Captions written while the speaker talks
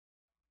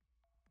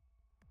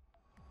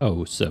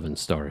Oh,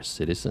 7-star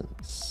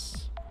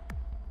citizens.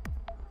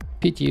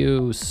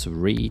 PTU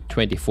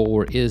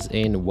 3.24 is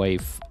in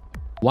wave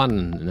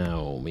 1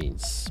 now,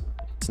 means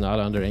it's not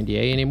under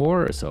NDA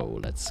anymore, so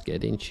let's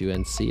get into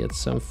and see at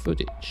some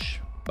footage.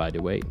 By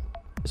the way,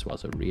 this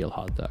was a real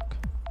hot dog,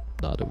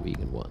 not a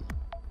vegan one.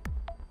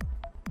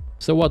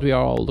 So what we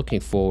are all looking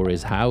for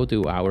is how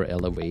do our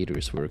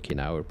elevators work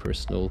in our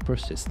personal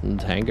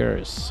persistent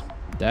hangars.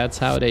 That's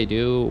how they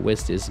do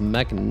with this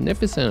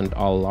magnificent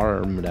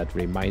alarm that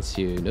reminds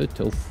you not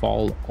to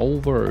fall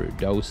over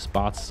those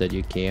spots that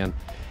you can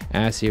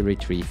as you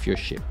retrieve your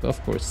ship.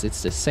 Of course,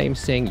 it's the same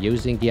thing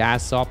using the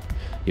ass up.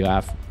 You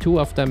have 2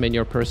 of them in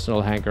your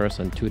personal hangars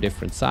on 2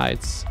 different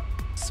sides.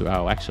 So,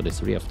 well, actually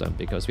 3 of them,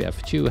 because we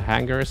have 2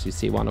 hangars. You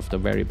see one of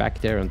them very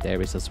back there, and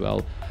there is as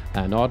well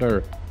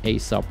another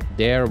ace up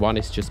there. One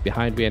is just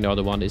behind me,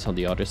 another one is on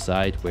the other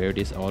side where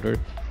this other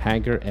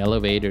hangar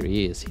elevator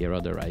is, here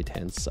on the right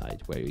hand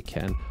side, where you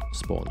can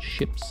spawn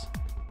ships,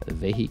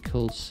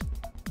 vehicles.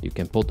 You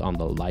can put on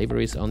the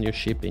liveries on your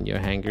ship in your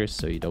hangars,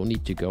 so you don't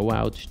need to go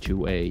out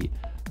to a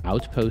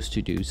outpost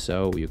to do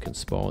so. You can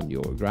spawn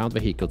your ground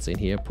vehicles in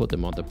here, put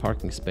them on the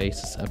parking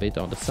spaces a bit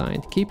on the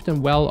side, keep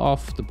them well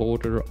off the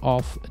border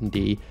of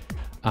the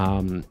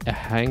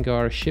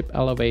hangar ship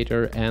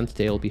elevator, and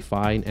they'll be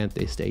fine and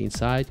they stay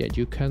inside, and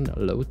you can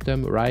load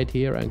them right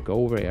here and go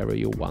wherever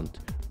you want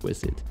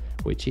with it,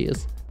 which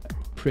is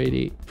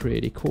pretty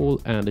cool,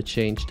 and a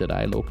change that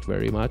I looked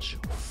very much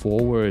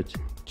forward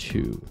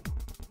to.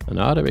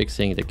 Another big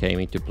thing that came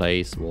into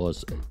place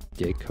was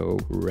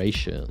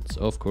decorations.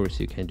 Of course,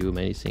 you can do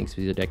many things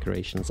with the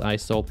decorations. I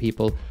saw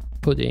people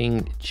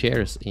putting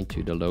chairs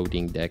into the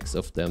loading decks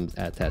of them,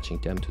 attaching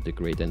them to the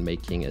grid and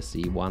making a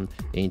C1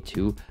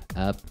 into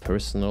a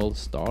personal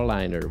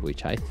starliner,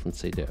 which I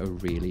consider a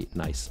really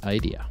nice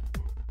idea.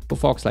 For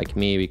folks like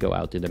me, we go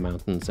out in the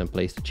mountains and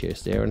place the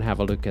chairs there and have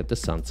a look at the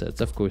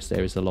sunsets. Of course,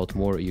 there is a lot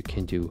more you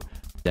can do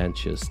than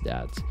just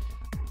that.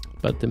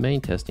 But the main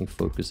testing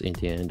focus in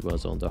the end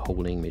was on the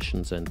holding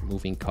missions and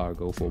moving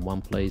cargo from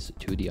one place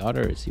to the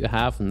others. You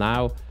have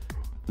now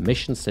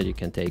missions that you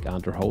can take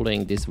under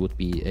holding. This would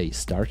be a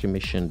starter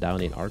mission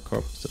down in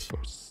Arcorps, of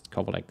course,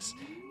 Kovalex.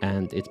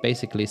 And it's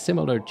basically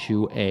similar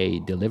to a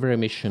delivery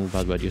mission,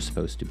 but what you're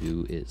supposed to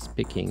do is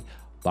picking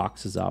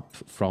boxes up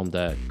from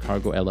the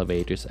cargo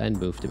elevators and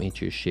move them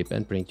into your ship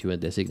and bring to a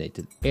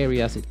designated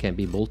areas. It can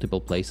be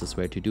multiple places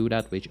where to do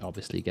that, which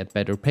obviously get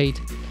better paid.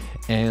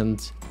 And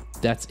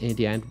that's in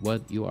the end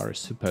what you are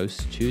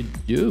supposed to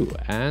do.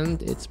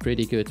 And it's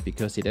pretty good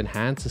because it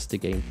enhances the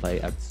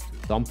gameplay at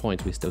some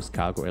point with those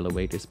cargo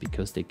elevators,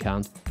 because they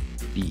can't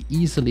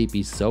easily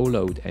be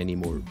soloed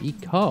anymore,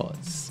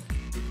 because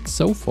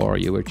so far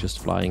you were just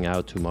flying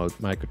out to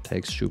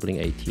Microtech's Schubling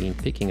 18,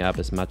 picking up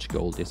as much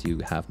gold as you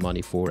have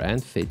money for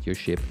and fit your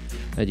ship,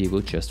 and you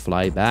would just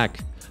fly back.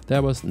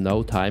 There was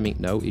no timing,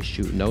 no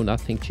issue, no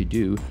nothing to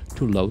do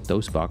to load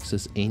those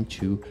boxes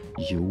into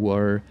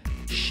your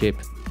ship.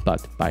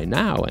 But by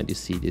now, and you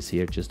see this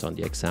here just on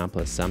the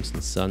example as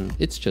Samson's Sun,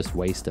 it's just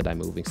waste that I'm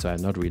moving, so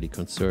I'm not really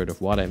concerned of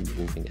what I'm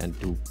moving and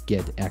to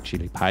get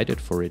actually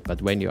piloted for it.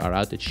 But when you are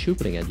out at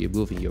Schubling and you're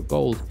moving your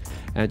gold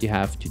and you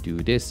have to do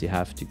this, you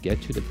have to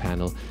get to the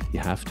panel,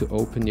 you have to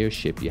open your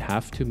ship, you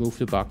have to move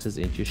the boxes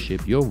into your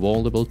ship, you're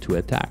vulnerable to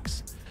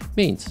attacks.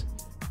 Means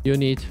you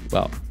need,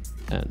 well,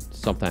 and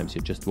sometimes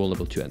you're just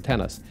vulnerable to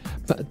antennas.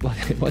 But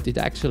what it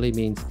actually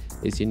means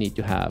is you need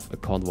to have a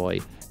convoy.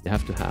 You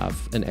have to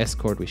have an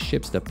escort with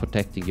ships that are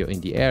protecting you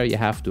in the air. You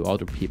have to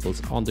other people's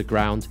on the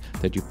ground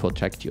that you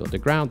protect you on the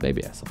ground.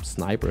 Maybe some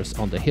snipers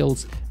on the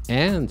hills.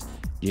 And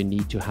you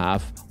need to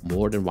have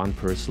more than one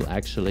person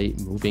actually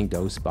moving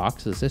those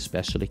boxes,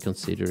 especially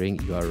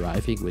considering you are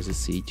arriving with a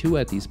C2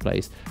 at this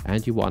place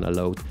and you want to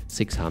load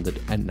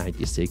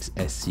 696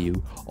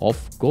 SU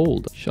of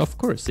gold. Of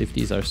course, if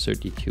these are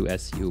 32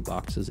 SU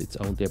boxes, it's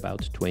only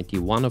about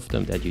 21 of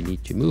them that you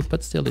need to move,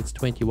 but still it's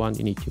 21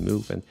 you need to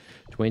move, and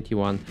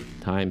 21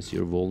 times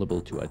you're vulnerable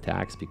to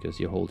attacks because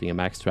you're holding a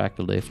max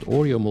tracker lift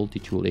or your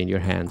multi-tool in your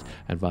hand,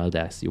 and while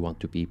that you want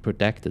to be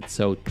protected.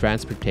 So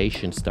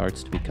transportation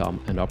starts to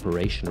become an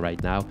operation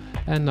right now,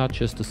 and not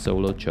just a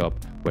solo job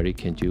where you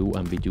can do,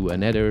 and we do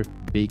another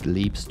big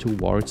leaps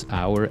towards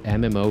our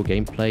MMO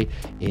gameplay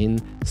in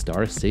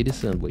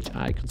StarCitizen, which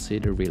I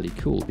consider really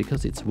cool,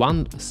 because it's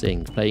one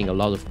thing playing a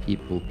lot of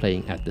people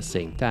playing at the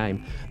same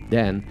time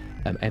than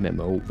an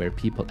MMO where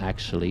people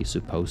actually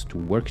supposed to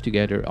work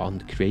together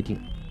on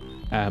creating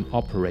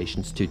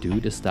operations to do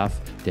the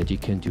stuff that you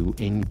can do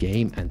in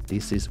game. And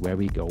this is where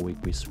we go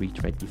with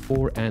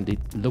 3.24, and it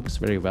looks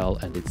very well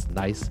and it's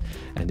nice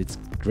and it's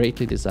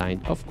greatly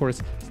designed. Of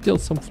course, still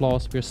some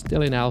flaws, we're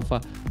still in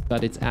alpha,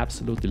 but it's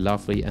absolutely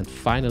lovely, and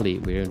finally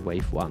we're in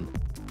wave 1.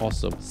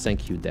 Awesome.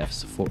 Thank you,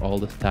 devs, for all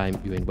the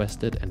time you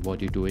invested and what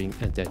you're doing,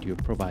 and that you're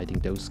providing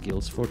those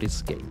skills for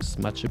these games.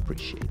 Much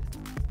appreciated.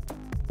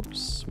 Of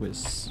course,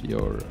 with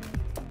your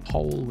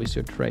hull, with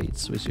your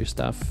trades, with your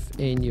stuff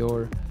in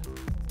your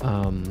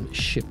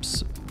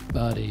ship's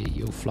body,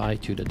 you fly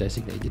to the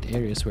designated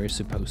areas where you're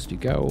supposed to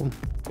go.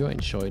 You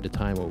enjoy the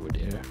time over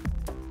there.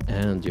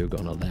 and you're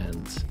gonna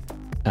land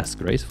as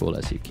graceful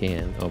as you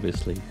can,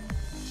 obviously.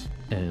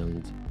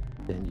 And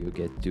then you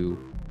get to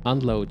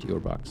unload your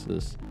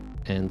boxes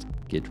and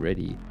get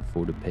ready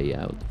for the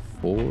payout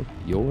for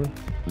your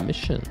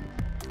mission.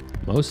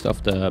 Most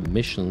of the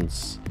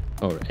missions,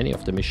 or any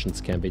of the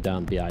missions, can be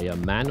done via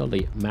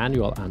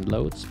manual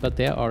unloads, but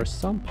there are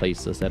some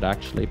places that are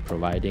actually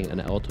providing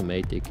an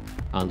automatic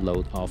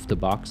unload of the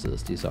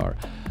boxes. These are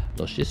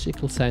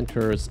logistical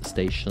centers,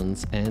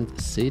 stations, and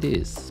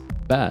cities,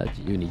 but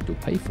you need to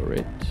pay for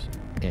it,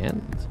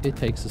 and it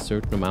takes a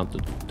certain amount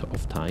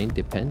of time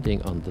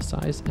depending on the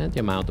size and the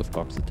amount of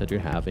boxes that you're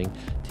having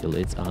till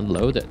it's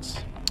unloaded.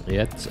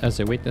 Yet, as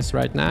a witness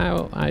right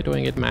now, I'm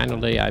doing it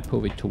manually. I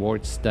move it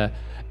towards the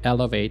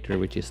elevator,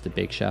 which is the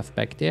big shaft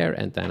back there,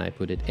 and then I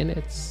put it in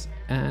it,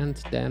 and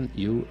then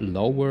you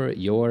lower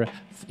your,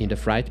 in the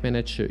flight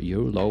manager,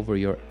 you lower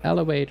your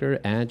elevator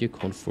and you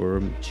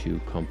confirm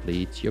to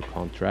complete your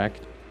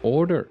contract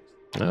order.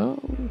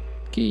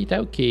 Okie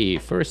dokie,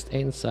 first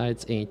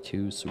insights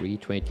into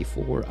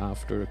 3.24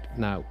 after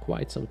now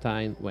quite some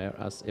time,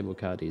 whereas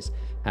Evocadis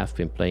have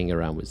been playing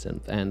around with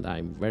them, and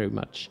I'm very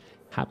much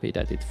happy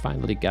that it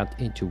finally got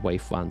into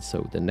wave 1,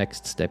 so the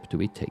next step to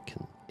be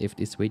taken. If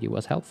this video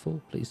was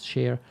helpful, please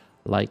share,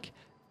 like,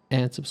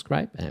 and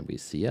subscribe, and we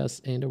see us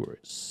in the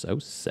verse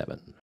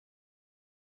 07.